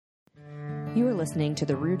You are listening to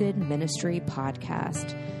the Rooted Ministry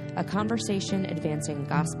Podcast, a conversation advancing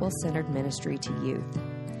gospel-centered ministry to youth.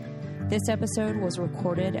 This episode was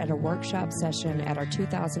recorded at a workshop session at our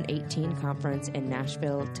 2018 conference in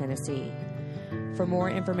Nashville, Tennessee. For more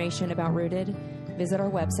information about Rooted, visit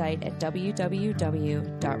our website at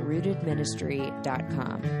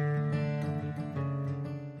www.rootedministry.com.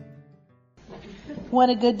 When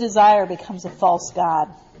a good desire becomes a false god.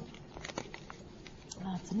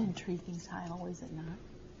 That's an intriguing title, is it not?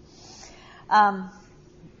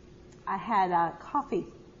 I had coffee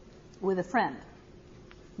with a friend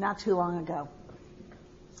not too long ago.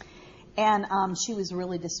 And she was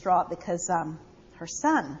really distraught because her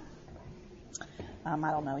son, I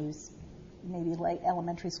don't know, he was maybe late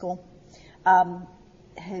elementary school.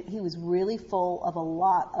 He was really full of a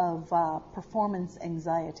lot of performance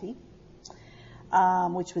anxiety,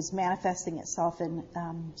 which was manifesting itself in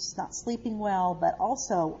just not sleeping well, but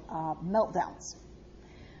also meltdowns.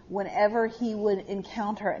 Whenever he would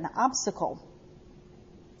encounter an obstacle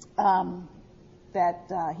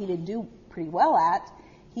that he didn't do pretty well at,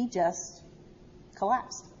 he just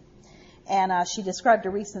collapsed. And she described a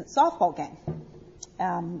recent softball game.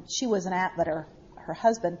 She wasn't at, but her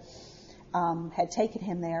husband had taken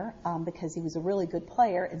him there because he was a really good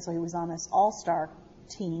player, and so he was on this all-star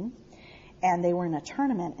team. And they were in a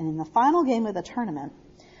tournament, and in the final game of the tournament,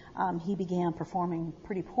 he began performing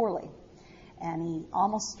pretty poorly. And he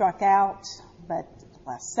almost struck out, but at the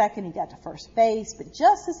last second he got to first base. But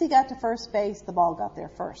just as he got to first base, the ball got there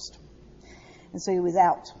first. And so he was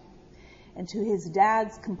out. And to his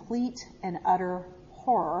dad's complete and utter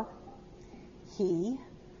horror, he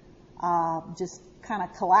just kind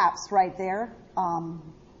of collapsed right there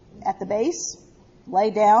at the base, lay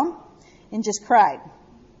down, and just cried.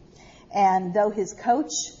 And though his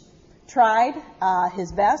coach tried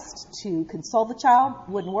his best to console the child,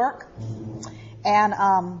 wouldn't work. And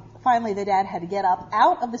finally the dad had to get up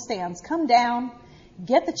out of the stands, come down,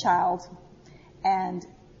 get the child, and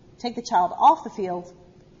take the child off the field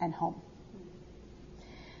and home.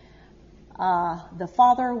 The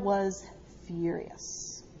father was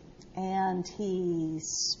furious. And he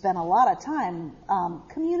spent a lot of time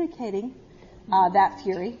communicating that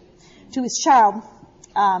fury to his child.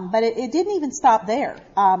 But it didn't even stop there,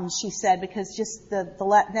 she said, because just the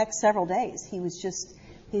next several days,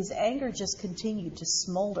 his anger just continued to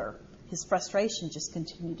smolder. His frustration just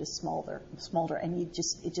continued to smolder, and it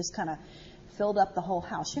just kind of filled up the whole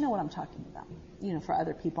house. You know what I'm talking about. You know, for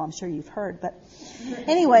other people, I'm sure you've heard. But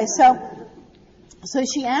anyway, so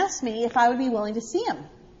she asked me if I would be willing to see him.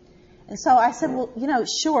 And so I said, well,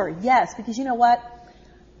 sure, yes, because you know what?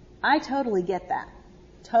 I totally get that.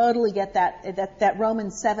 Totally get that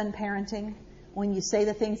Romans 7 parenting, when you say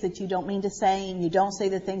the things that you don't mean to say and you don't say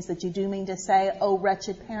the things that you do mean to say. Oh,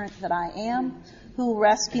 wretched parent that I am, who will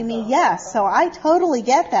rescue me? Yes. So I totally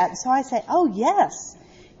get that. And so I say, oh, yes.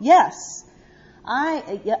 I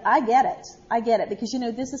get it. I get it. Because,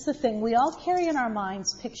 this is the thing. We all carry in our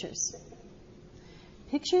minds pictures.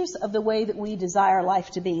 Pictures of the way that we desire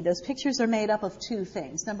life to be. Those pictures are made up of two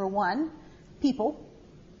things. Number one, people,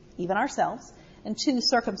 even ourselves. And two,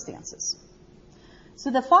 circumstances. So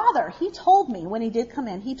the father, he told me when he did come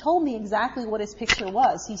in, he told me exactly what his picture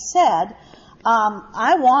was. He said,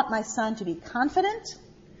 I want my son to be confident,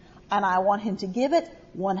 and I want him to give it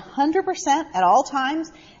 100% at all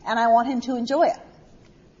times, and I want him to enjoy it.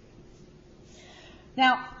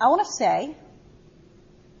 Now, I want to say,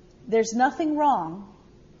 there's nothing wrong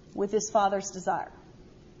with this father's desire.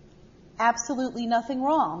 Absolutely nothing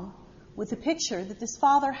wrong with the picture that this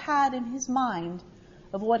father had in his mind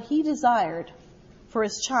of what he desired for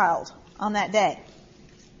his child on that day.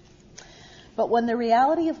 But when the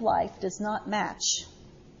reality of life does not match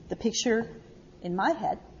the picture in my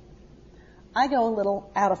head, I go a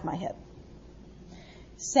little out of my head,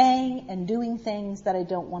 saying and doing things that I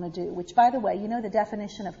don't want to do, which, by the way, the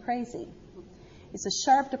definition of crazy is a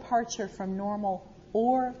sharp departure from normal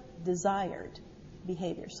or desired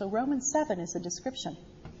behavior. So Romans 7 is a description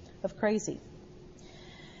of crazy.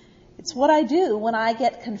 It's what I do when I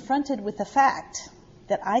get confronted with the fact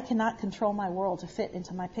that I cannot control my world to fit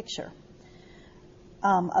into my picture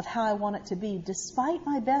of how I want it to be, despite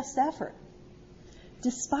my best effort.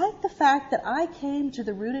 Despite the fact that I came to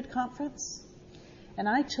the Rooted Conference and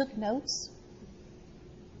I took notes.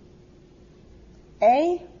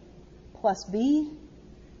 A plus B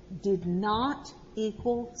did not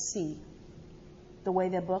equal C, the way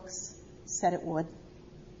the books said it would.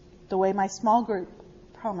 The way my small group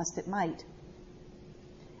promised it might.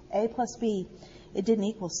 A plus B, it didn't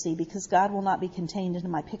equal C, because God will not be contained into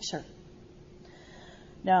my picture.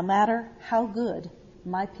 No matter how good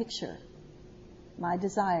my picture my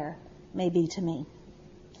desire may be to me.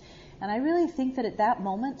 And I really think that at that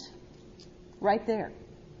moment, right there,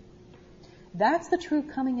 that's the true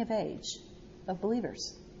coming of age of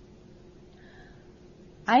believers.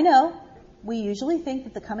 I know we usually think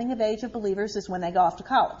that the coming of age of believers is when they go off to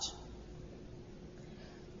college.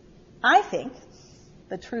 I think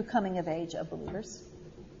the true coming of age of believers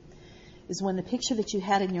is when the picture that you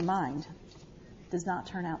had in your mind does not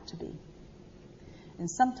turn out to be. And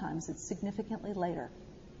sometimes it's significantly later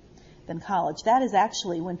than college. That is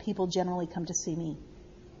actually when people generally come to see me,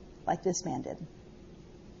 like this man did.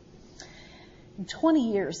 In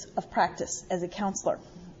 20 years of practice as a counselor,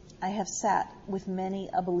 I have sat with many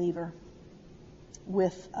a believer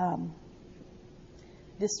with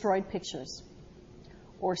destroyed pictures,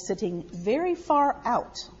 or sitting very far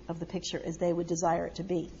out of the picture as they would desire it to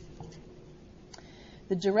be.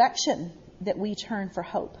 The direction that we turn for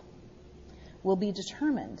hope will be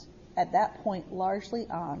determined at that point largely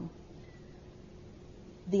on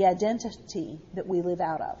the identity that we live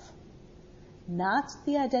out of. Not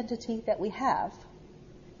the identity that we have,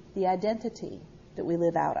 the identity that we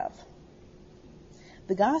live out of.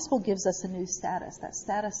 The gospel gives us a new status, that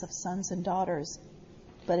status of sons and daughters,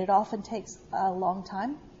 but it often takes a long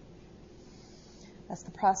time. That's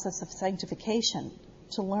the process of sanctification,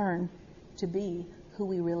 to learn to be who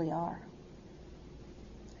we really are.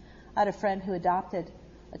 I had a friend who adopted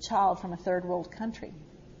a child from a third world country.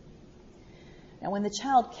 And when the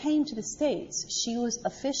child came to the States, she was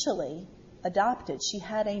officially adopted. She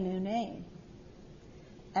had a new name.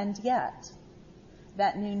 And yet,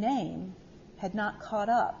 that new name had not caught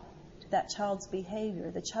up to that child's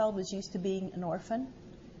behavior. The child was used to being an orphan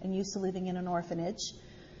and used to living in an orphanage.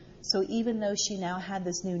 So even though she now had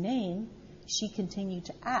this new name, she continued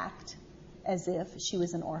to act as if she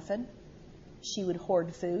was an orphan. She would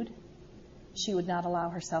hoard food. She would not allow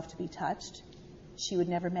herself to be touched. She would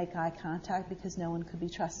never make eye contact because no one could be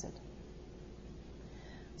trusted.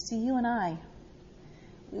 See, you and I,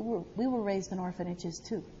 we were raised in orphanages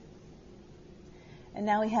too. And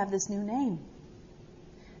now we have this new name.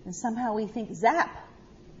 And somehow we think, zap,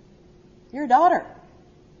 you're a daughter.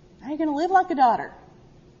 Now you're going to live like a daughter.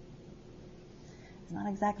 It's not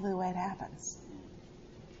exactly the way it happens.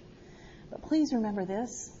 But please remember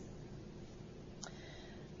this.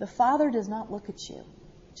 The Father does not look at you,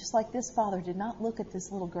 just like this father did not look at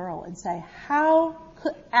this little girl and say, how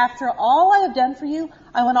could, after all I have done for you,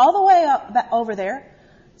 I went all the way over there,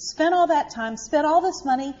 spent all that time, spent all this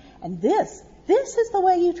money, and this is the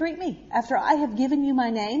way you treat me after I have given you my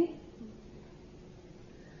name?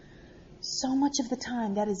 So much of the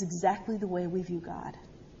time, that is exactly the way we view God.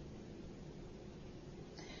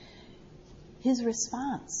 His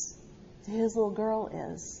response to his little girl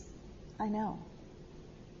is, I know.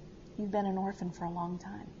 You've been an orphan for a long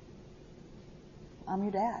time. I'm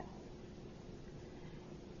your dad.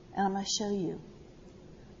 And I'm going to show you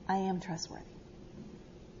I am trustworthy.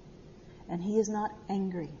 And he is not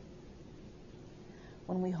angry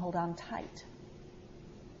when we hold on tight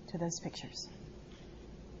to those pictures.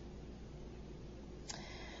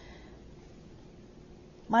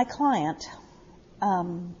 My client,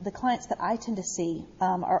 the clients that I tend to see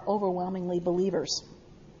are overwhelmingly believers.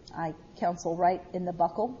 I counsel right in the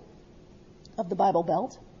buckle of the Bible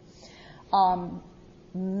Belt.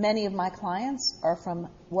 Many of my clients are from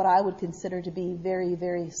what I would consider to be very,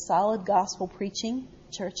 very solid gospel preaching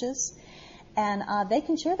churches, and they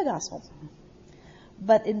can share the gospel.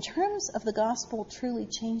 But in terms of the gospel truly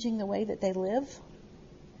changing the way that they live,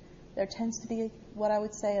 there tends to be what I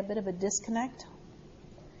would say a bit of a disconnect.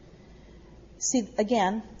 See,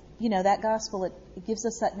 again, that gospel, it gives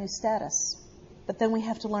us that new status. But then we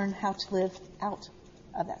have to learn how to live out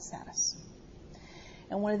of that status.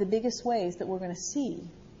 And one of the biggest ways that we're going to see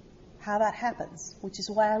how that happens, which is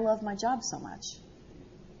why I love my job so much,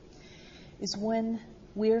 is when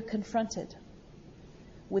we're confronted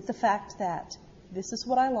with the fact that this is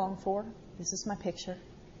what I long for, this is my picture,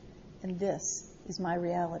 and this is my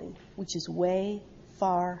reality, which is way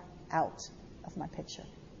far out of my picture.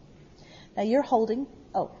 Now you're holding,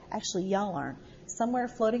 actually y'all aren't, somewhere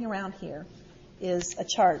floating around here is a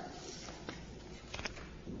chart.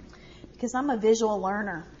 Because I'm a visual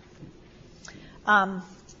learner, I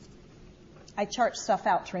chart stuff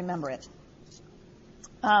out to remember it.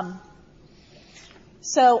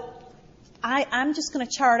 So I'm just going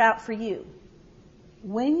to chart out for you.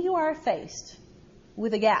 When you are faced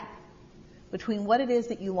with a gap between what it is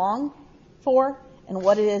that you long for and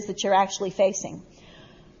what it is that you're actually facing,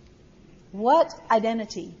 what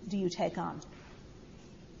identity do you take on?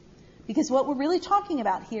 Because what we're really talking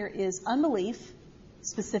about here is unbelief,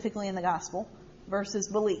 specifically in the gospel, versus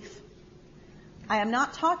belief. I am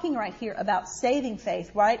not talking right here about saving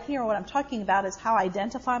faith. Right here, what I'm talking about is how I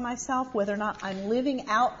identify myself, whether or not I'm living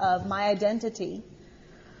out of my identity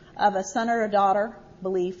of a son or a daughter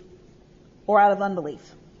belief or out of unbelief.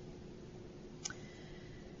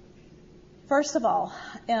 First of all,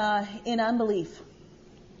 in unbelief,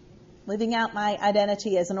 living out my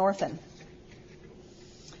identity as an orphan.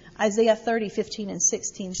 Isaiah 30:15 and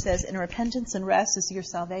 16 says, "In repentance and rest is your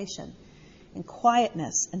salvation. In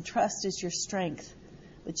quietness and trust is your strength,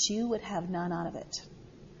 but you would have none out of it.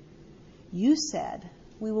 You said,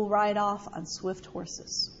 we will ride off on swift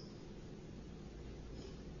horses."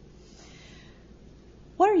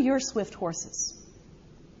 What are your swift horses?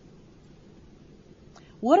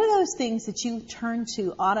 What are those things that you turn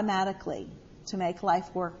to automatically to make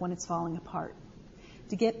life work when it's falling apart?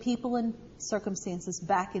 To get people and circumstances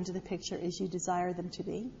back into the picture as you desire them to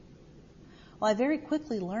be? Well, I very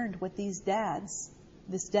quickly learned what this dad's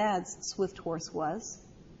swift horse was.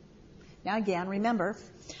 Now again, remember,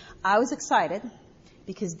 I was excited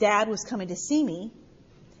because Dad was coming to see me,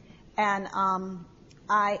 and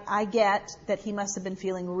I get that he must have been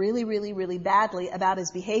feeling really, really, really badly about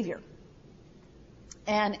his behavior.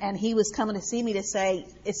 And he was coming to see me to say,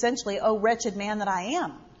 essentially, "Oh, wretched man that I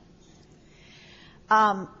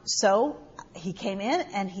am." So he came in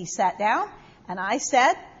and he sat down, and I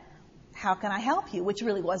said, "How can I help you?" Which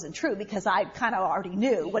really wasn't true because I kind of already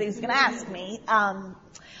knew what he was going to ask me.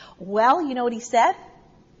 Well, you know what he said?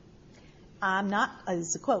 This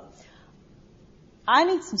is a quote. "I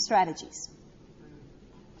need some strategies.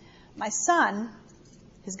 My son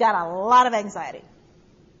has got a lot of anxiety.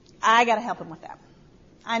 I got to help him with that.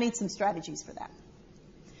 I need some strategies for that.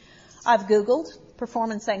 I've Googled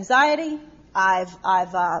performance anxiety. I've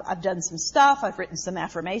done some stuff. I've written some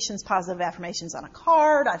affirmations, positive affirmations on a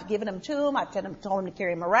card. I've given them to him. I've told him to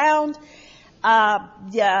carry them around.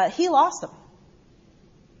 He lost them.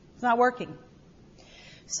 It's not working.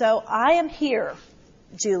 So I am here,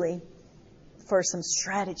 Julie, for some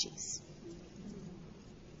strategies."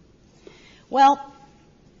 Well,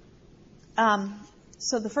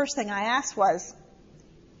 so the first thing I asked was,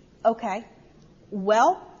 okay,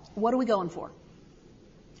 well, what are we going for?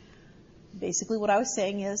 Basically what I was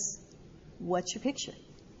saying is, what's your picture?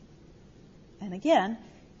 And again,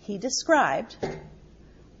 he described,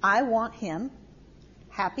 I want him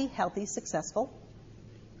happy, healthy, successful,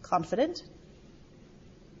 confident,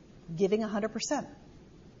 giving 100%.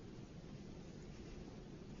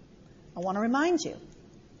 I want to remind you,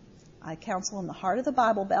 I counsel in the heart of the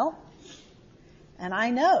Bible Belt, and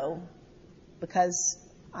I know, because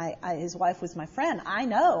his wife was my friend, I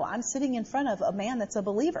know I'm sitting in front of a man that's a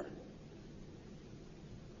believer.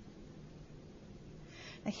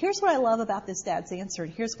 Now here's what I love about this dad's answer,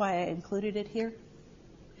 and here's why I included it here.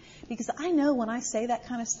 Because I know when I say that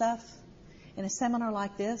kind of stuff in a seminar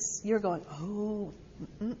like this, you're going, "Oh,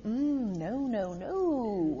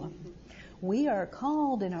 no. We are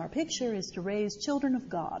called, and our picture is to raise children of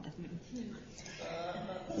God."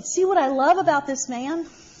 See what I love about this man?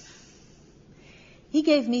 He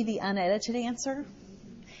gave me the unedited answer.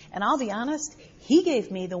 And I'll be honest, he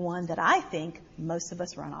gave me the one that I think most of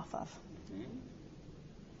us run off of.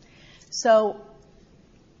 So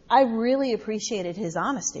I really appreciated his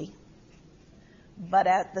honesty. But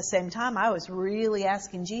at the same time, I was really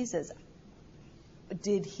asking Jesus,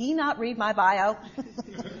 did he not read my bio?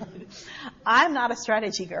 I'm not a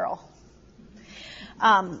strategy girl.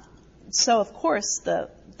 So, of course,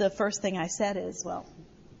 the first thing I said is, well,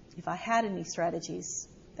 if I had any strategies,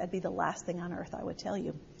 that'd be the last thing on earth I would tell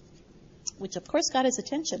you. Which, of course, got his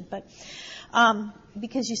attention. But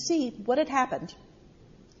because you see, what had happened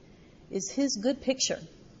is his good picture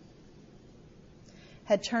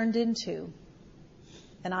had turned into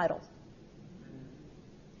an idol.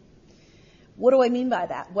 What do I mean by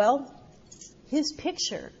that? Well, his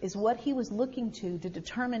picture is what he was looking to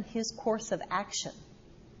determine his course of action.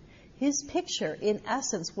 His picture, in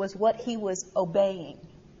essence, was what he was obeying.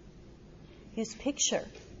 His picture,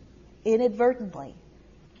 inadvertently,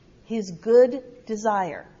 his good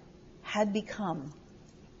desire had become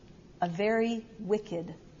a very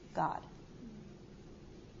wicked God.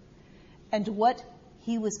 And what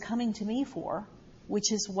he was coming to me for,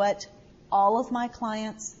 which is what all of my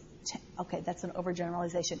clients, okay, that's an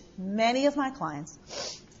overgeneralization. Many of my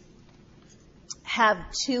clients have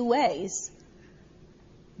two ways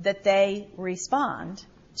that they respond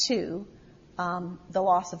to the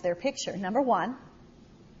loss of their picture. Number one,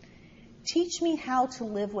 teach me how to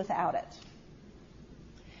live without it.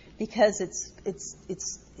 Because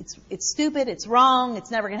it's stupid, it's wrong,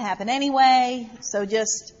 it's never going to happen anyway. So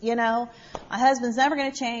just, my husband's never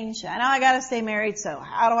going to change. I know I got to stay married, so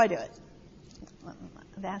how do I do it?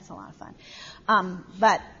 That's a lot of fun.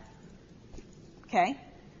 Okay,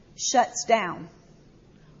 shuts down.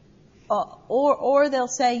 Or they'll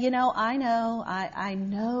say, I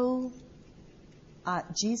know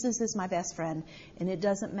Jesus is my best friend, and it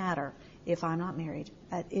doesn't matter if I'm not married.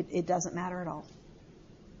 It doesn't matter at all.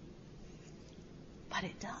 But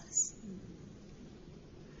it does.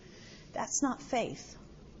 That's not faith.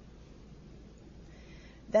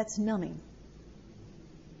 That's numbing.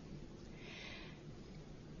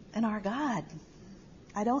 And our God,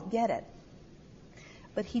 I don't get it,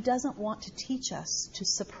 but He doesn't want to teach us to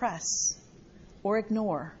suppress or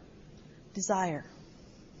ignore desire.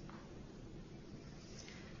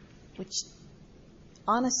 Which,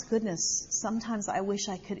 honest goodness, sometimes I wish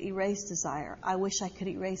I could erase desire. I wish I could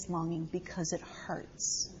erase longing because it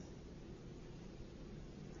hurts.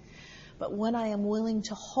 But when I am willing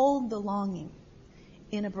to hold the longing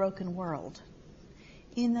in a broken world,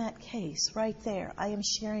 in that case, right there, I am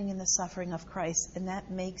sharing in the suffering of Christ, and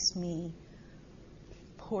that makes me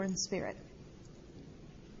poor in spirit.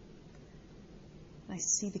 I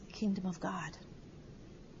see the kingdom of God.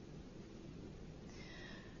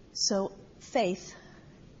 So faith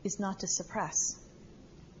is not to suppress.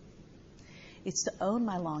 It's to own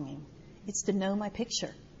my longing. It's to know my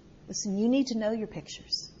picture. Listen, you need to know your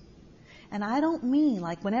pictures. And I don't mean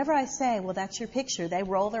like whenever I say, well, that's your picture, they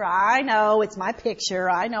roll their eye. I know, it's my picture.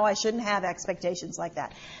 I know I shouldn't have expectations like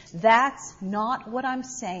that. That's not what I'm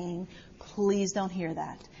saying. Please don't hear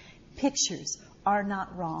that. Pictures are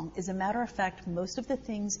not wrong. As a matter of fact, most of the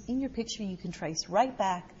things in your picture you can trace right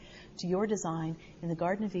back to your design in the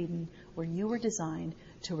Garden of Eden, where you were designed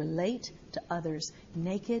to relate to others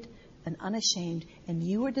naked and unashamed, and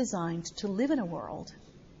you were designed to live in a world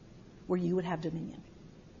where you would have dominion.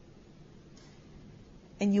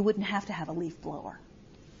 And you wouldn't have to have a leaf blower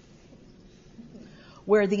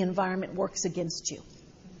where the environment works against you.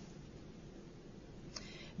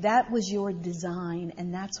 That was your design,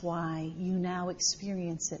 and that's why you now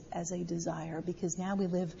experience it as a desire, because now we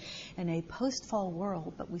live in a post-fall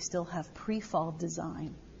world, but we still have pre-fall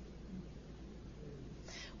design,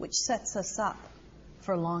 which sets us up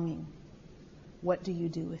for longing. What do you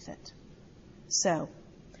do with it? So,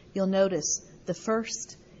 you'll notice the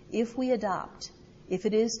first, if we adopt, if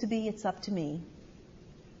it is to be, it's up to me,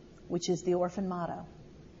 which is the orphan motto.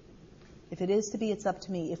 If it is to be, it's up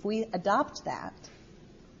to me. If we adopt that,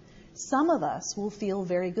 some of us will feel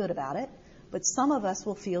very good about it, but some of us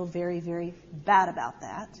will feel very, very bad about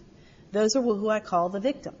that. Those are who I call the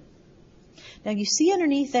victim. Now you see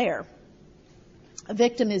underneath there, a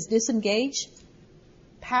victim is disengaged,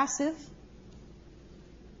 passive,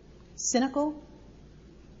 cynical,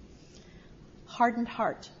 hardened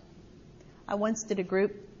heart. I once did a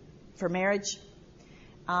group for marriage,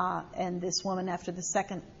 and this woman, after the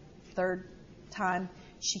second, third time,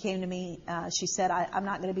 she came to me. She said, I'm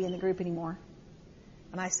not going to be in the group anymore.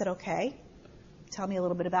 And I said, okay, tell me a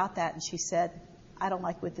little bit about that. And she said, I don't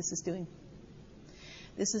like what this is doing.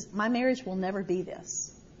 My marriage will never be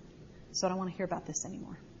this. So I don't want to hear about this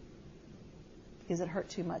anymore. Because it hurt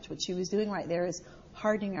too much. What she was doing right there is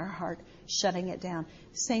hardening her heart, shutting it down.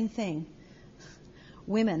 Same thing.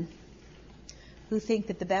 Women who think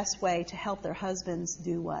that the best way to help their husbands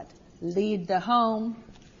do what? Lead the home,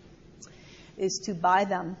 is to buy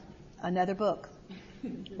them another book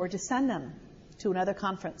or to send them to another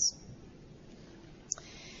conference.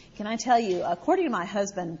 Can I tell you, according to my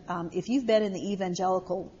husband, if you've been in the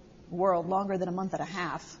evangelical world longer than a month and a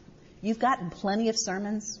half, you've gotten plenty of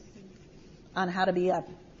sermons on how to be a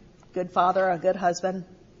good father, a good husband.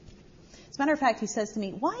 As a matter of fact, he says to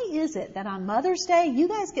me, why is it that on Mother's Day, you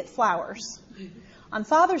guys get flowers? On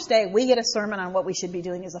Father's Day, we get a sermon on what we should be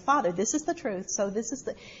doing as a father. This is the truth. So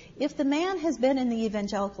if the man has been in the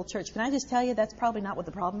evangelical church, can I just tell you that's probably not what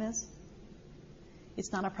the problem is?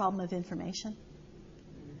 It's not a problem of information.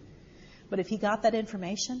 But if he got that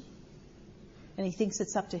information and he thinks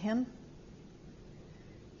it's up to him,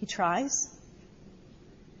 he tries.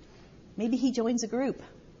 Maybe he joins a group.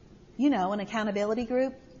 An accountability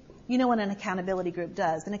group. You know what an accountability group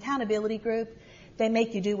does. An accountability group, they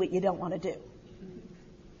make you do what you don't want to do.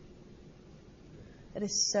 That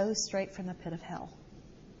is so straight from the pit of hell.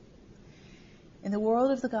 In the world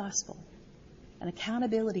of the gospel, an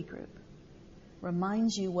accountability group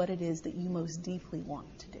reminds you what it is that you most deeply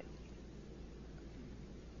want to do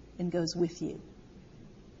and goes with you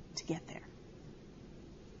to get there.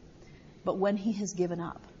 But when he has given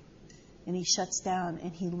up and he shuts down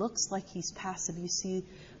and he looks like he's passive, you see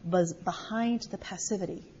behind the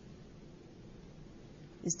passivity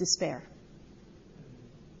is despair.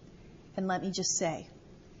 And let me just say,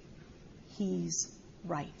 he's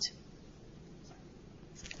right.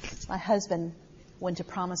 My husband went to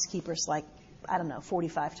Promise Keepers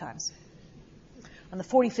 45 times. On the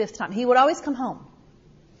 45th time, he would always come home.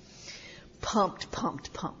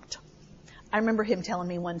 Pumped. I remember him telling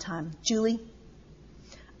me one time, Julie,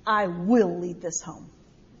 I will lead this home.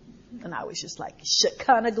 And I was just like,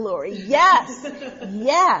 Shekinah glory. Yes.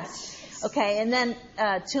 Yes. Okay. And then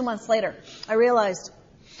 2 months later, I realized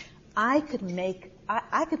I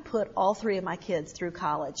could put all 3 of my kids through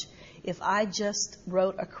college if I just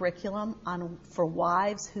wrote a curriculum for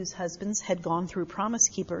wives whose husbands had gone through Promise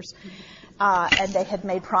Keepers, and they had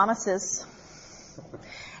made promises,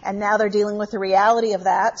 and now they're dealing with the reality of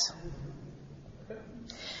that.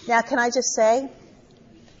 Now, can I just say,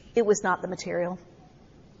 it was not the material.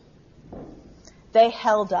 They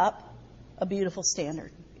held up a beautiful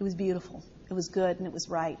standard. It was beautiful. It was good, and it was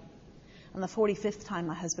right. On the 45th time,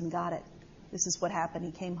 my husband got it. This is what happened.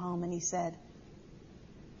 He came home and he said,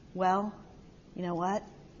 well, you know what?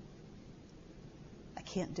 I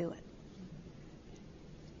can't do it.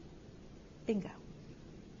 Bingo.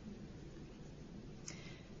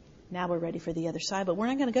 Now we're ready for the other side, but we're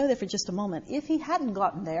not going to go there for just a moment. If he hadn't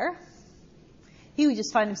gotten there, he would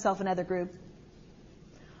just find himself another group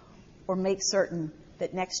or make certain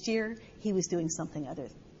that next year he was doing something other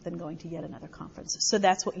than going to yet another conference. So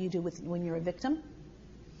that's what you do when you're a victim.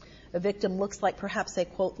 A victim looks like perhaps a,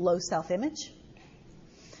 quote, low self-image.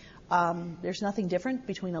 There's nothing different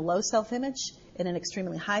between a low self-image and an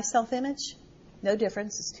extremely high self-image. No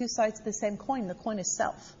difference. It's 2 sides of the same coin. The coin is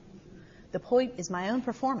self. The point is my own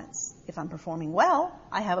performance. If I'm performing well,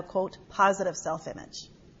 I have a, quote, positive self-image.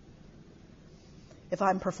 If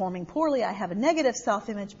I'm performing poorly, I have a negative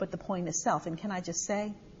self-image, but the point is self. And can I just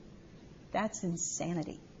say, that's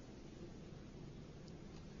insanity.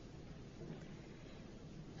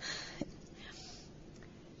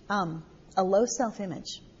 A low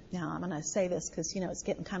self-image. Now, I'm going to say this because, it's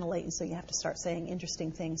getting kind of late, and so you have to start saying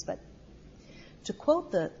interesting things. But to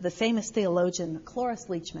quote the famous theologian Cloris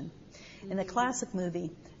Leachman in the classic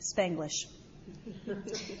movie Spanglish,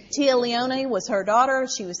 Tia Leone was her daughter.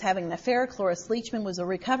 She was having an affair. Cloris Leachman was a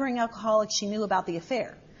recovering alcoholic. She knew about the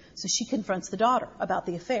affair. So she confronts the daughter about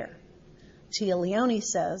the affair. Tia Leone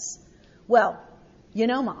says, well,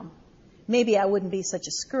 Mom, maybe I wouldn't be such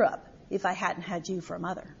a screw-up if I hadn't had you for a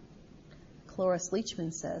mother. Cloris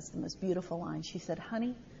Leachman says the most beautiful line. She said,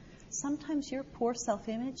 honey, sometimes your poor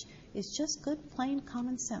self-image is just good, plain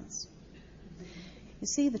common sense. You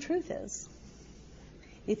see, the truth is,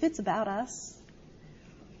 if it's about us,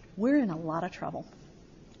 we're in a lot of trouble.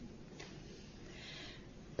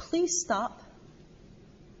 Please stop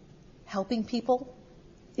helping people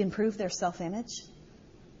improve their self-image.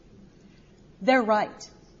 They're right.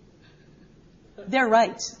 They're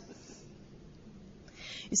right.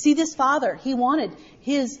 You see, this father, he wanted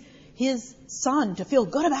his son to feel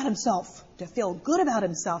good about himself,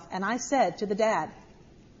 And I said to the dad,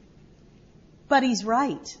 but he's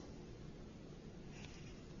right.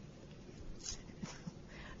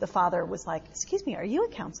 The father was like, excuse me, are you a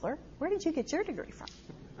counselor? Where did you get your degree from?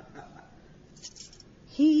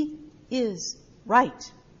 He is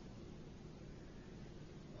right.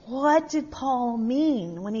 What did Paul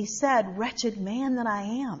mean when he said, wretched man that I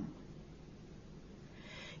am?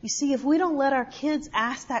 You see, if we don't let our kids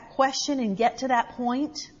ask that question and get to that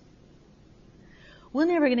point, we're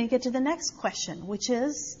never going to get to the next question, which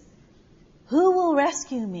is, who will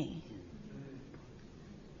rescue me?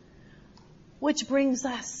 Which brings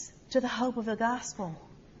us to the hope of the gospel.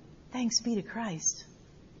 Thanks be to Christ.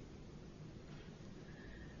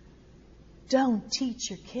 Don't teach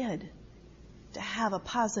your kid to have a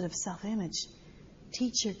positive self-image.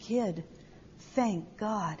 Teach your kid, thank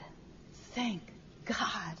God. Thank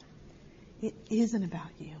God. It isn't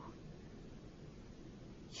about you.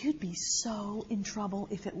 You'd be so in trouble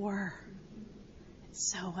if it were. And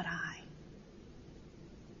so would I.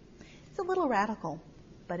 It's a little radical,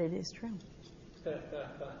 but it is true.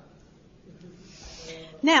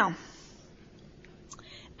 Now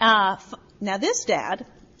this dad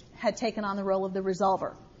had taken on the role of the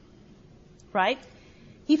resolver, right?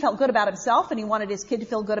 He felt good about himself, and he wanted his kid to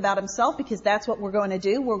feel good about himself because that's what we're going to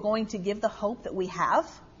do. We're going to give the hope that we have.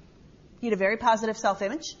 He had a very positive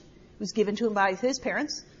self-image. It was given to him by his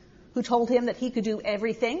parents, who told him that he could do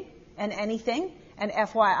everything and anything, and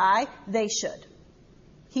FYI, they should.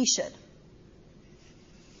 He should.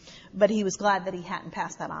 But he was glad that he hadn't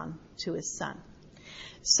passed that on to his son.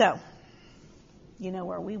 So, you know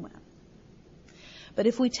where we went. But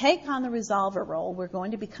if we take on the resolver role, we're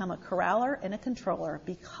going to become a corraller and a controller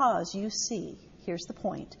because, you see, here's the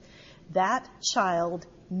point, that child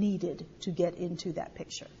needed to get into that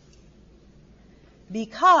picture.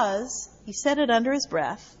 Because, he said it under his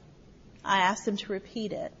breath, I asked him to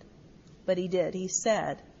repeat it, but he did. He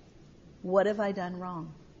said, "What have I done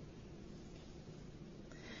wrong?"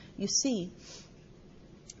 You see,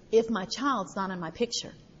 if my child's not in my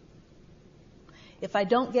picture, if I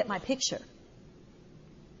don't get my picture,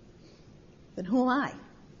 then who am I?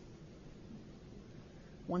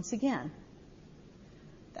 Once again,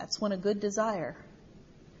 that's when a good desire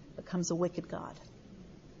becomes a wicked God.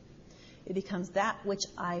 It becomes that which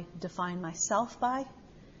I define myself by,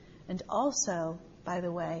 and also, by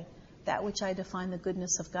the way, that which I define the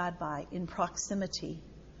goodness of God by in proximity.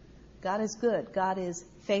 God is good. God is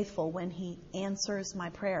faithful when He answers my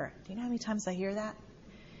prayer. Do you know how many times I hear that?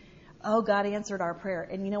 Oh, God answered our prayer.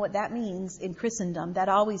 And you know what that means in Christendom? That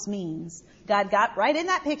always means God got right in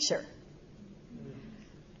that picture.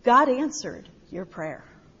 God answered your prayer.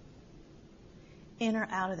 In or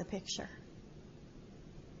out of the picture.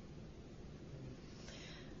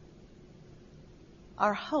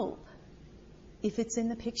 Our hope, if it's in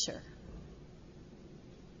the picture,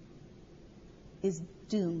 is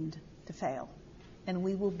doomed to fail. And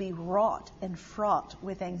we will be wrought and fraught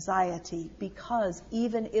with anxiety because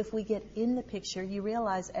even if we get in the picture, you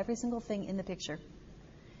realize every single thing in the picture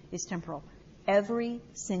is temporal. Every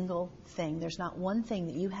single thing. There's not one thing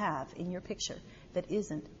that you have in your picture that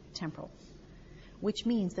isn't temporal. Which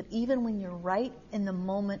means that even when you're right in the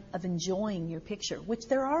moment of enjoying your picture, which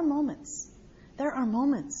there are moments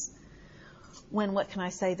when, what can I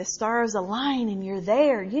say, the stars align and you're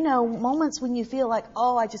there. You know, moments when you feel like,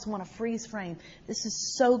 oh, I just want to freeze frame. This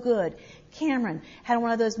is so good. Cameron had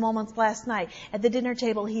one of those moments last night. At the dinner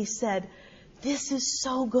table, he said, "This is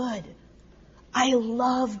so good. I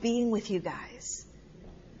love being with you guys.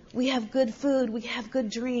 We have good food, we have good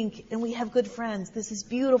drink, and we have good friends. This is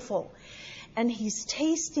beautiful." And he's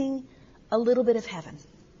tasting a little bit of heaven.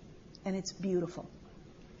 And it's beautiful.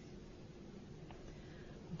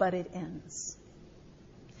 But it ends.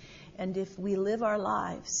 And if we live our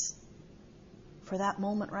lives for that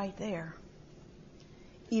moment right there,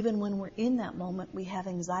 even when we're in that moment, we have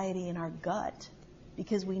anxiety in our gut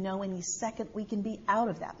because we know any second we can be out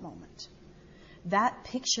of that moment. That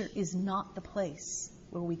picture is not the place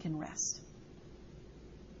where we can rest.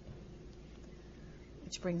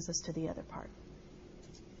 Which brings us to the other part.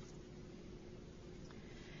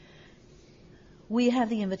 We have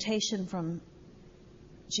the invitation from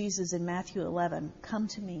Jesus in Matthew 11, "Come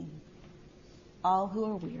to me, all who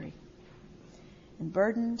are weary and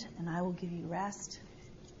burdened, and I will give you rest.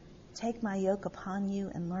 Take my yoke upon you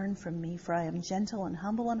and learn from me, for I am gentle and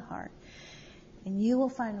humble in heart, and you will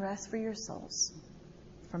find rest for your souls.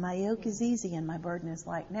 For my yoke is easy and my burden is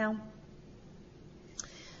light." Now,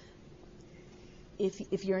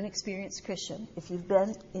 if you're an experienced Christian, if you've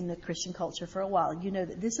been in the Christian culture for a while, you know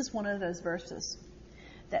that this is one of those verses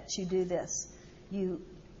that you do this. You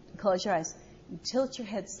close your eyes, you tilt your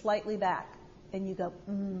head slightly back, and you go,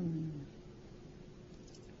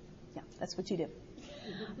 Yeah, that's what you do.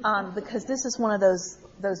 Because this is one of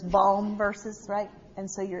those balm verses, right?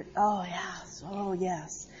 And so you're, oh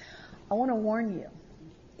yes. I want to warn you,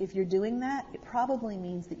 if you're doing that, it probably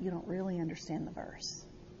means that you don't really understand the verse.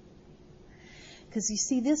 Because you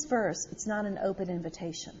see, this verse, it's not an open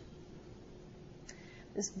invitation.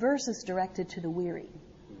 This verse is directed to the weary.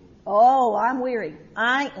 Oh, I'm weary.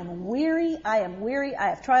 I am weary. I am weary. I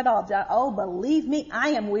have tried all. Oh, believe me, I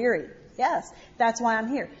am weary. Yes, that's why I'm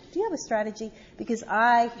here. Do you have a strategy? Because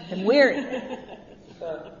I am weary.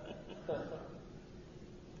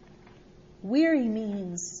 Weary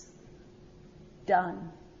means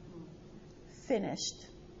done, finished.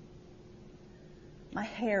 My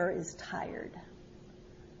hair is tired.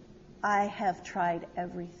 I have tried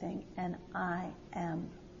everything and I am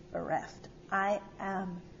bereft. I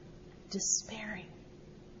am despairing.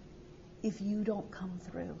 If you don't come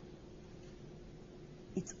through,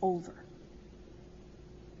 it's over.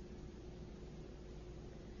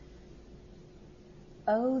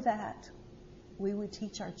 Oh, that we would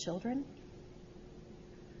teach our children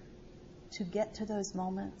to get to those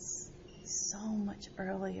moments so much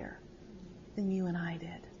earlier than you and I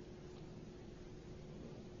did.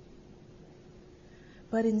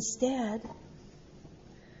 But instead,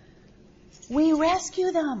 we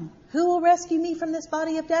rescue them. Who will rescue me from this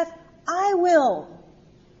body of death? I will.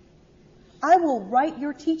 I will write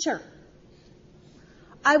your teacher.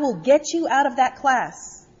 I will get you out of that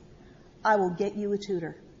class. I will get you a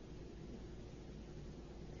tutor.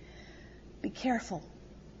 Be careful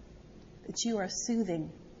that you are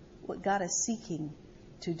soothing what God is seeking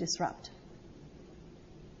to disrupt.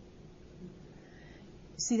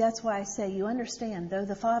 See, that's why I say, you understand, though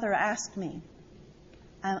the father asked me,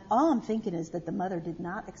 all I'm thinking is that the mother did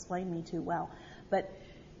not explain me too well. But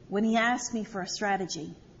when he asked me for a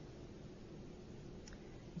strategy,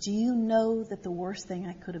 do you know that the worst thing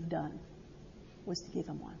I could have done was to give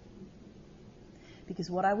him one? Because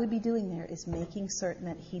what I would be doing there is making certain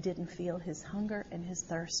that he didn't feel his hunger and his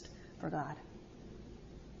thirst for God.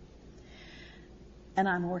 And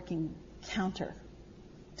I'm working counter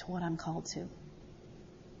to what I'm called to.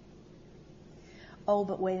 Oh,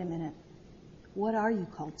 but wait a minute. What are you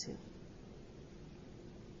called to?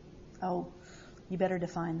 Oh, you better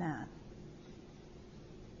define that.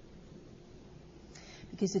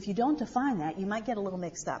 Because if you don't define that, you might get a little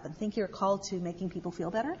mixed up and think you're called to making people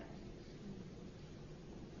feel better.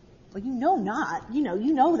 Well, you know not. You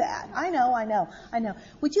know that. I know.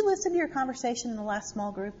 Would you listen to your conversation in the last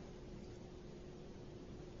small group?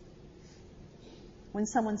 When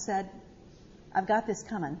someone said, I've got this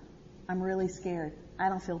coming. I'm really scared. I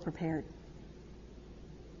don't feel prepared.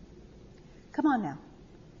 Come on now.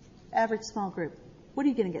 Average small group. What are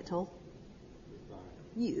you going to get told?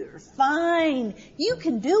 You're fine. You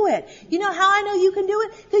can do it. You know how I know you can do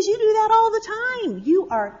it? Because you do that all the time.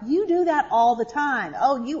 You do that all the time.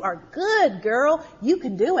 Oh, you are good, girl. You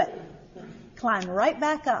can do it. Climb right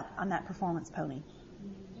back up on that performance pony.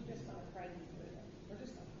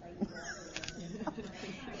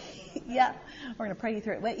 Yeah, we're going to pray you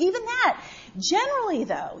through it. But even that,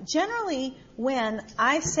 generally when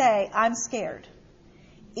I say I'm scared,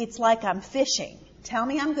 it's like I'm fishing. Tell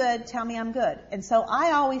me I'm good, tell me I'm good. And so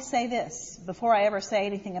I always say this before I ever say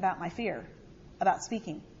anything about my fear, about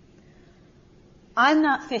speaking. I'm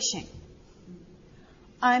not fishing.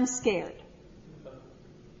 I'm scared.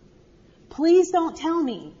 Please don't tell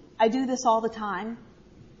me I do this all the time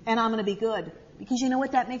and I'm going to be good. Because you know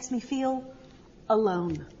what that makes me feel?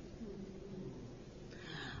 Alone.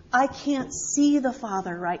 I can't see the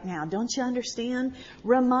Father right now. Don't you understand?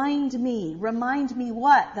 Remind me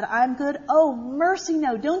what? That I'm good? Oh, mercy,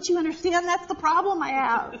 no. Don't you understand? That's the problem I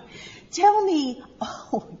have. Tell me,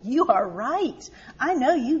 oh, you are right. I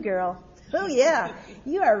know you, girl. Oh, yeah.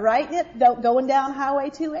 You are right going down Highway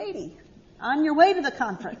 280 on your way to the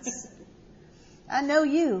conference. I know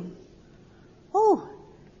you. Oh,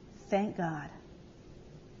 thank God.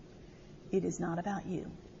 It is not about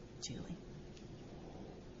you, Julie.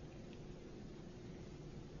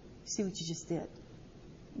 See what you just did?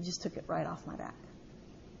 You just took it right off my back.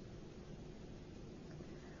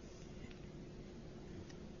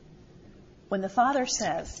 When the Father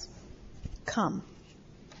says, come,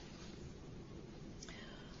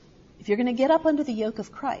 if you're going to get up under the yoke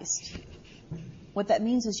of Christ, what that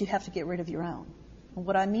means is you have to get rid of your own. And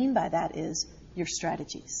what I mean by that is your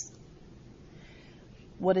strategies.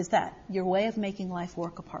 What is that? Your way of making life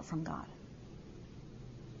work apart from God.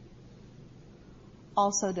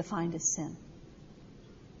 Also defined as sin.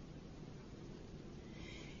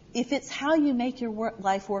 If it's how you make your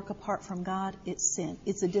life work apart from God, it's sin.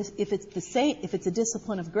 If it's a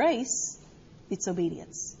discipline of grace, it's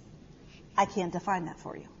obedience. I can't define that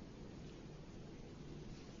for you.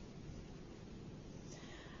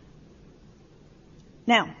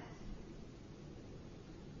 Now,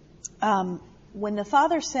 when the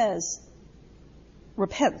Father says,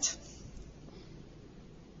 repent,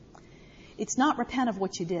 it's not repent of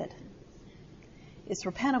what you did. It's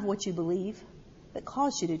repent of what you believe that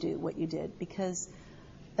caused you to do what you did. Because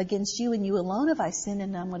against you and you alone have I sinned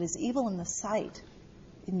and done what is evil in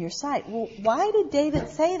your sight. Well, why did David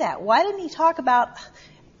say that? Why didn't he talk about,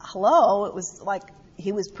 it was like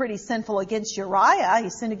he was pretty sinful against Uriah. He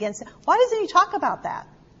sinned against him. Why doesn't he talk about that?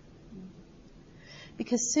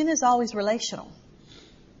 Because sin is always relational.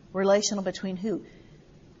 Relational between who?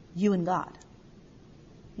 You and God.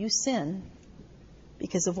 You sin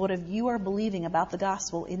because of what you are believing about the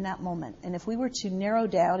gospel in that moment. And if we were to narrow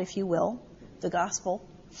down, if you will, the gospel,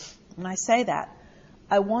 when I say that,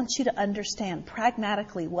 I want you to understand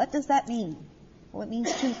pragmatically, what does that mean? Well, it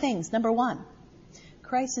means two things. Number one,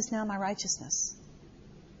 Christ is now my righteousness.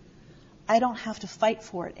 I don't have to fight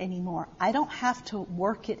for it anymore. I don't have to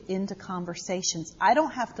work it into conversations. I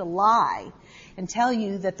don't have to lie and tell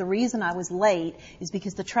you that the reason I was late is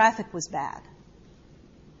because the traffic was bad.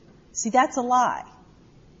 See, that's a lie.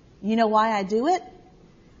 You know why I do it?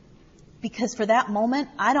 Because for that moment,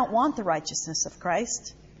 I don't want the righteousness of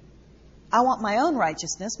Christ. I want my own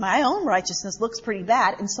righteousness. My own righteousness looks pretty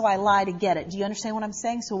bad, and so I lie to get it. Do you understand what I'm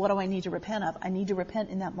saying? So what do I need to repent of? I need to repent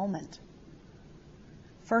in that moment.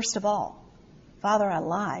 First of all, Father, I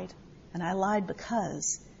lied, and I lied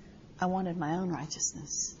because I wanted my own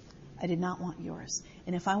righteousness. I did not want yours.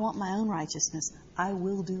 And if I want my own righteousness, I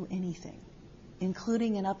will do anything,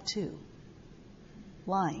 including and up to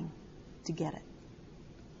lying to get it.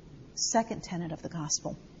 Second tenet of the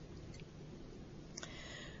gospel.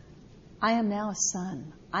 I am now a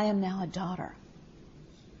son. I am now a daughter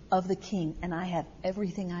of the King, and I have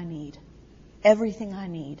everything I need. Everything I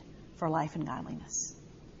need for life and godliness.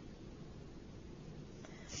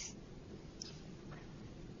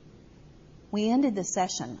 We ended the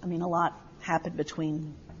session. I mean, a lot happened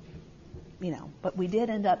between, but we did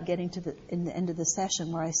end up getting to the end of the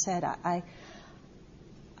session where I said, I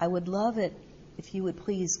would love it if you would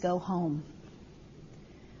please go home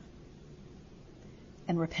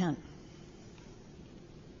and repent.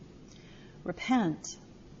 Repent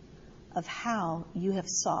of how you have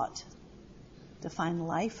sought to find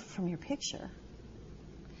life from your picture.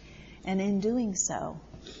 And in doing so,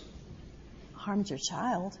 harmed your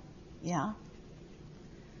child, yeah.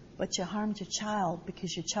 But you harmed your child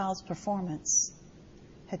because your child's performance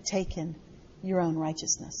had taken your own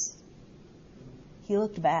righteousness. He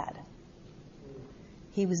looked bad.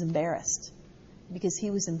 He was embarrassed. Because he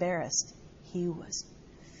was embarrassed, he was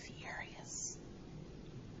furious.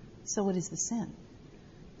 So what is the sin?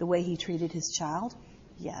 The way he treated his child?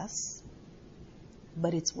 Yes.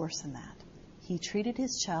 But it's worse than that. He treated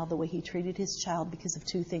his child the way he treated his child because of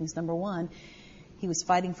two things. Number one, he was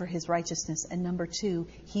fighting for his righteousness. And number two,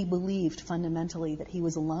 he believed fundamentally that he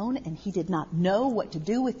was alone and he did not know what to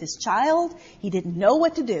do with this child. He didn't know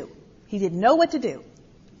what to do. He didn't know what to do.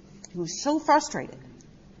 He was so frustrated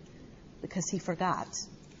because he forgot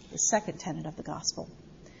the second tenet of the gospel,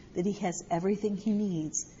 that he has everything he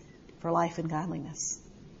needs for life and godliness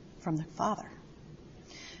from the Father.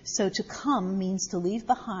 So to come means to leave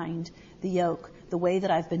behind the yoke, the way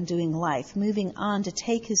that I've been doing life. Moving on, to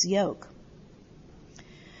take his yoke,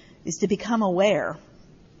 is to become aware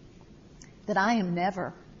that I am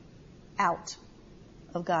never out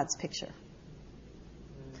of God's picture.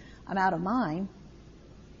 I'm out of mine,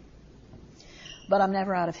 but I'm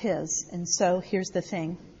never out of his. And so here's the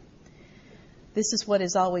thing. This is what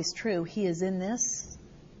is always true. He is in this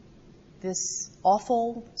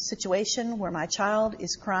awful situation where my child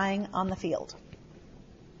is crying on the field.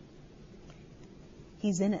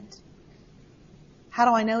 He's in it. How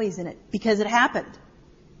do I know he's in it? Because it happened.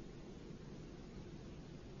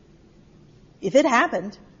 If it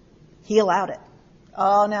happened, he allowed it.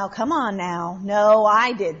 Oh, now, come on now. No,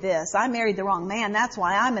 I did this. I married the wrong man. That's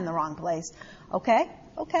why I'm in the wrong place. Okay.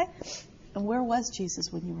 And where was Jesus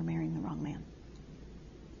when you were marrying the wrong man?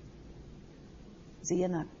 Is he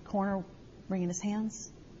in the corner wringing his hands?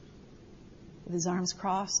 With his arms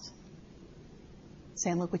crossed?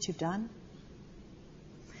 Saying, look what you've done?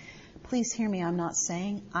 Please hear me. I am not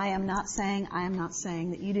saying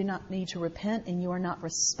that you do not need to repent and you are not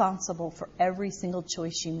responsible for every single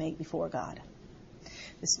choice you make before God.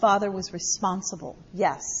 This father was responsible,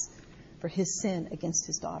 yes, for his sin against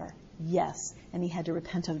his daughter. Yes. And he had to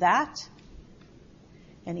repent of that.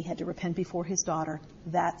 And he had to repent before his daughter.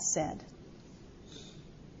 That said,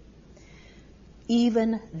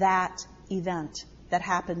 even that event that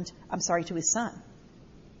happened, to his son,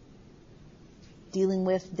 dealing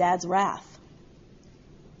with dad's wrath,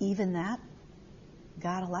 even that,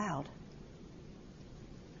 God allowed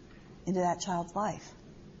into that child's life.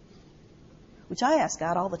 Which I ask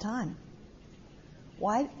God all the time.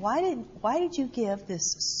 Why did you give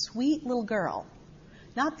this sweet little girl,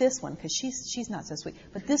 not this one, because she's not so sweet,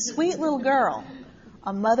 but this sweet little girl,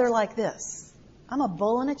 a mother like this? I'm a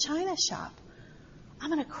bull in a china shop. I'm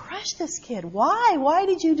going to crush this kid. Why? Why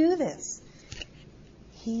did you do this?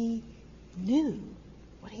 He knew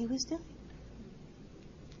what he was doing.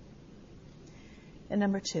 And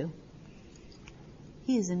number two,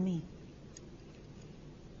 he is in me.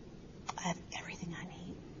 I have everything I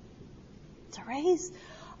need to raise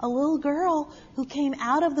a little girl who came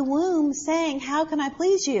out of the womb saying, how can I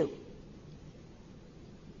please you?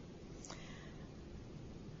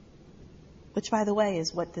 Which, by the way,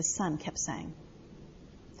 is what this son kept saying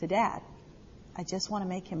to Dad. I just want to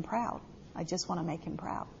make him proud. I just want to make him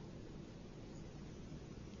proud.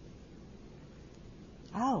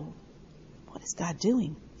 Oh, what is God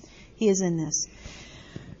doing? He is in this.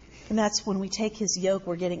 And that's when we take his yoke,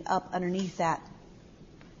 we're getting up underneath that.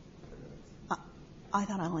 I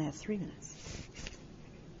thought I only had 3 minutes.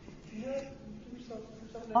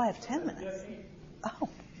 Oh, I have 10 minutes. Oh,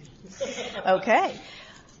 okay.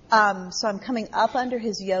 So I'm coming up under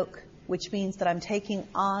his yoke, which means that I'm taking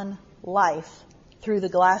on life through the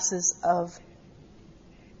glasses of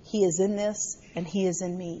he is in this and he is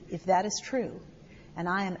in me. If that is true, and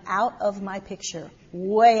I am out of my picture,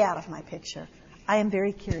 way out of my picture, I am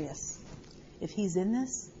very curious. If he's in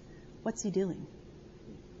this, what's he doing?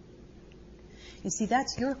 You see,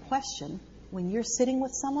 that's your question when you're sitting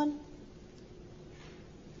with someone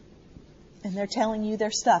and they're telling you their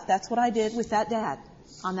stuff. That's what I did with that dad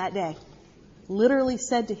on that day. literally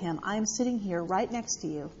said to him, I am sitting here right next to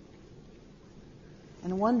you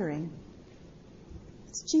and wondering,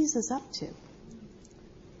 what's Jesus up to?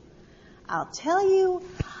 I'll tell you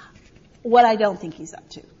what I don't think he's up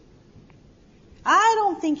to. I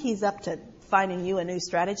don't think he's up to finding you a new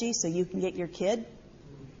strategy so you can get your kid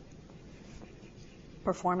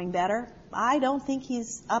performing better. I don't think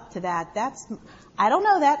he's up to that. I don't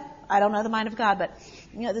know that. I don't know the mind of God, but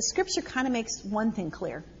the scripture kind of makes one thing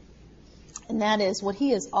clear. And that is what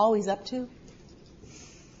he is always up to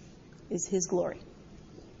is his glory.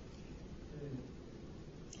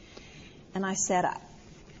 And I said,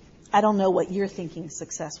 I don't know what you're thinking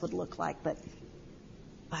success would look like, but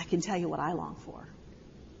I can tell you what I long for.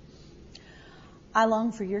 I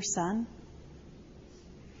long for your son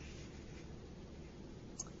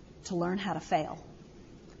to learn how to fail.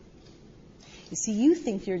 You see, you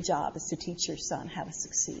think your job is to teach your son how to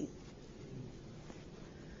succeed.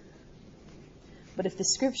 But if the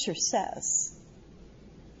scripture says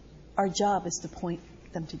our job is to point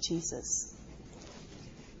them to Jesus,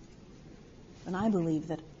 then I believe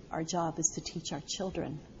that our job is to teach our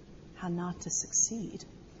children how not to succeed.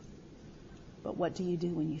 But what do you do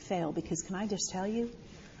when you fail? Because can I just tell you,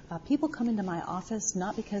 people come into my office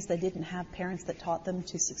not because they didn't have parents that taught them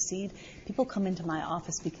to succeed. People come into my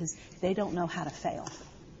office because they don't know how to fail.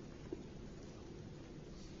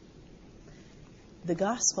 The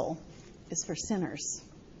gospel is for sinners.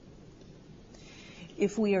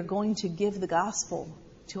 If we are going to give the gospel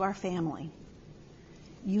to our family,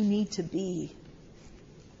 you need to be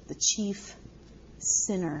the chief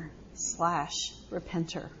sinner /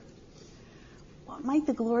 repenter. What might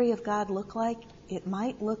the glory of God look like? It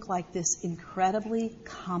might look like this incredibly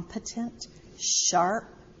competent, sharp,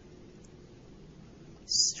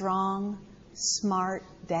 strong, smart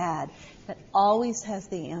dad that always has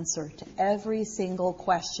the answer to every single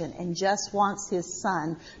question and just wants his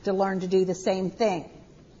son to learn to do the same thing,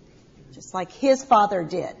 just like his father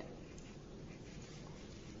did.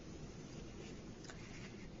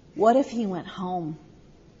 What if he went home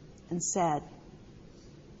and said,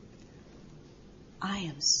 I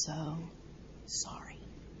am so sorry.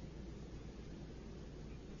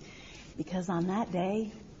 Because on that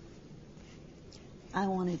day, I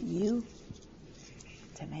wanted you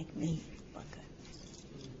to make me look good.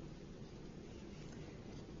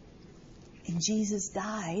 And Jesus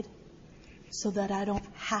died so that I don't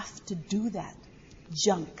have to do that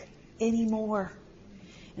junk anymore.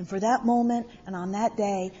 And for that moment and on that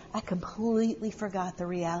day, I completely forgot the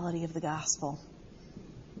reality of the gospel.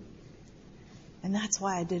 And that's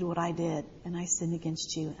why I did what I did. And I sinned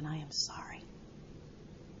against you, and I am sorry.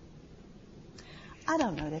 I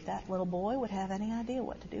don't know that that little boy would have any idea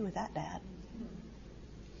what to do with that dad.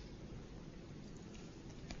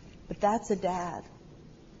 But that's a dad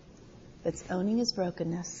that's owning his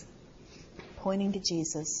brokenness, pointing to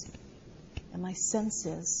Jesus. And my sense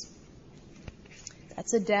is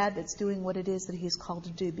that's a dad that's doing what it is that he's called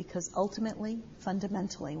to do. Because ultimately,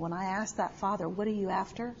 fundamentally, when I asked that father, what are you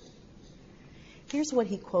after? Here's what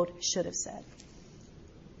he, quote, should have said.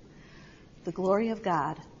 The glory of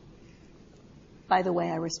God by the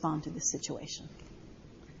way I respond to this situation.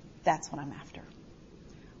 That's what I'm after.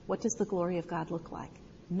 What does the glory of God look like?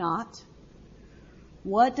 Not,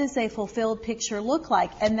 what does a fulfilled picture look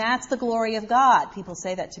like? And that's the glory of God. People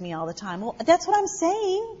say that to me all the time. Well, that's what I'm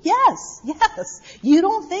saying. Yes. You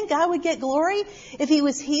don't think I would get glory if he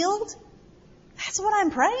was healed? That's what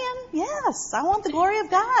I'm praying. Yes, I want the glory of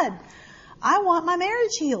God. I want my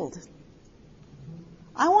marriage healed.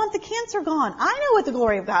 I want the cancer gone. I know what the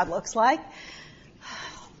glory of God looks like.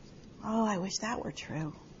 Oh, I wish that were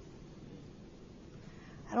true.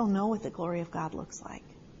 I don't know what the glory of God looks like.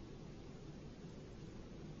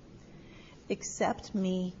 Except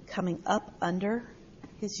me coming up under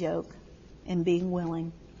his yoke and being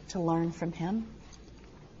willing to learn from him,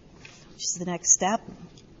 which is the next step.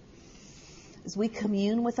 As we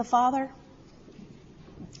commune with the Father,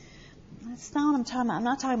 that's not what I'm talking about. I'm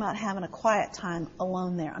not talking about having a quiet time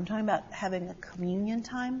alone there. I'm talking about having a communion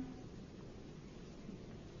time.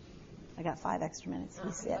 I got 5 extra minutes.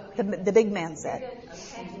 He said. The big man said.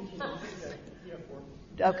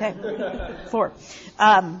 Okay. 4.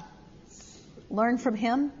 Learn from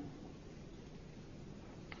him.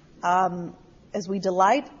 As we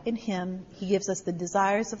delight in him, he gives us the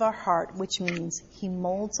desires of our heart, which means he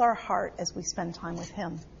molds our heart as we spend time with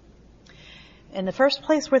him. And the first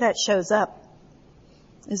place where that shows up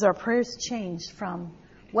is our prayers changed from,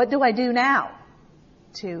 what do I do now?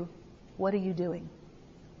 To, what are you doing?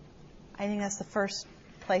 I think that's the first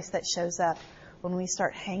place that shows up when we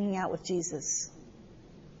start hanging out with Jesus.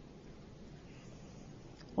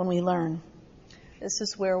 When we learn This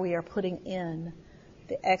is where we are putting in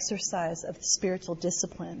the exercise of the spiritual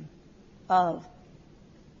discipline of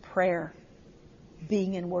prayer,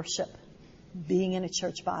 being in worship, being in a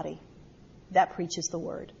church body that preaches the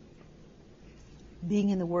Word, being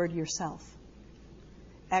in the Word yourself,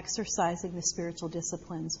 exercising the spiritual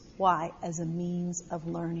disciplines. Why? As a means of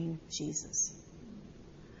learning Jesus.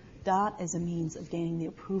 Not as a means of gaining the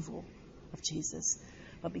approval of Jesus,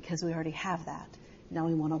 but because we already have that. Now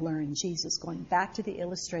we want to learn Jesus. Going back to the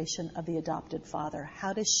illustration of the adopted father,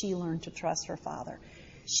 how does she learn to trust her father?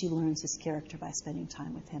 She learns his character by spending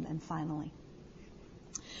time with him. And finally,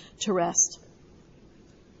 to rest.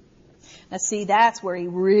 Now see, that's where he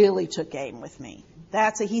really took aim with me.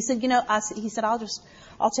 He said, I'll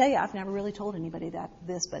tell you, I've never really told anybody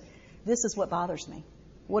this, but this is what bothers me.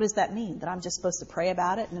 What does that mean? That I'm just supposed to pray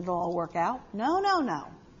about it and it'll all work out? No.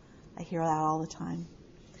 I hear that all the time.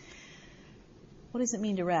 What does it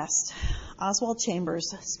mean to rest? Oswald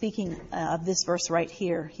Chambers, speaking of this verse right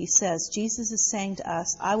here, he says, Jesus is saying to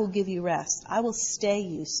us, I will give you rest. I will stay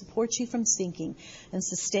you, support you from sinking, and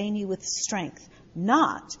sustain you with strength.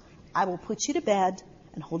 Not, I will put you to bed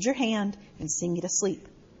and hold your hand and sing you to sleep.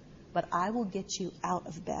 But I will get you out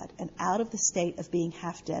of bed and out of the state of being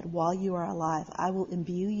half dead while you are alive. I will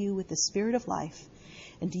imbue you with the spirit of life,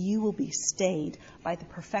 and you will be stayed by the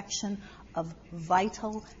perfection of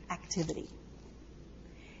vital activity.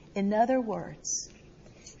 In other words,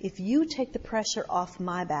 if you take the pressure off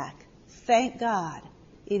my back, thank God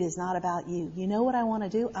it is not about you. You know what I want to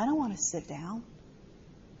do? I don't want to sit down.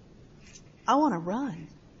 I want to run.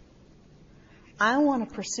 I want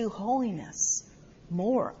to pursue holiness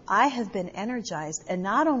more. I have been energized. And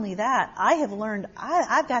not only that, I have learned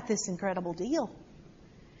I've got this incredible deal.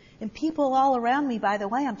 And people all around me, by the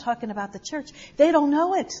way, I'm talking about the church, they don't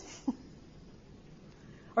know it.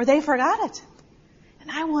 Or they forgot it. And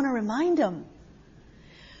I want to remind them,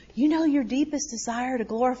 you know your deepest desire to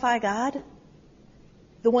glorify God?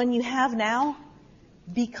 The one you have now?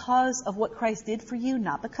 Because of what Christ did for you?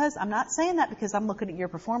 Not because, I'm not saying that because I'm looking at your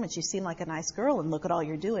performance. You seem like a nice girl and look at all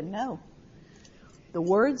you're doing. No. The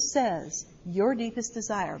Word says your deepest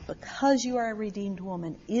desire, because you are a redeemed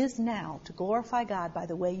woman, is now to glorify God by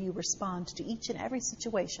the way you respond to each and every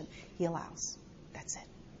situation He allows. That's it.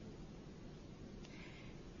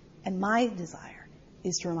 And my desire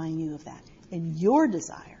is to remind you of that. And your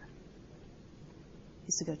desire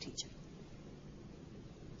is to go teach it.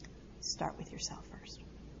 Start with yourself first.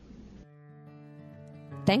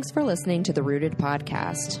 Thanks for listening to the Rooted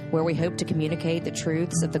Podcast, where we hope to communicate the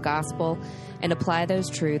truths of the gospel and apply those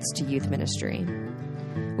truths to youth ministry.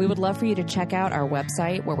 We would love for you to check out our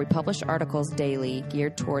website, where we publish articles daily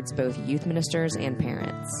geared towards both youth ministers and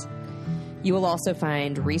parents. You will also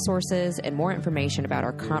find resources and more information about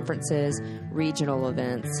our conferences, regional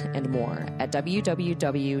events, and more at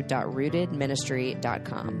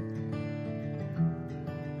www.rootedministry.com.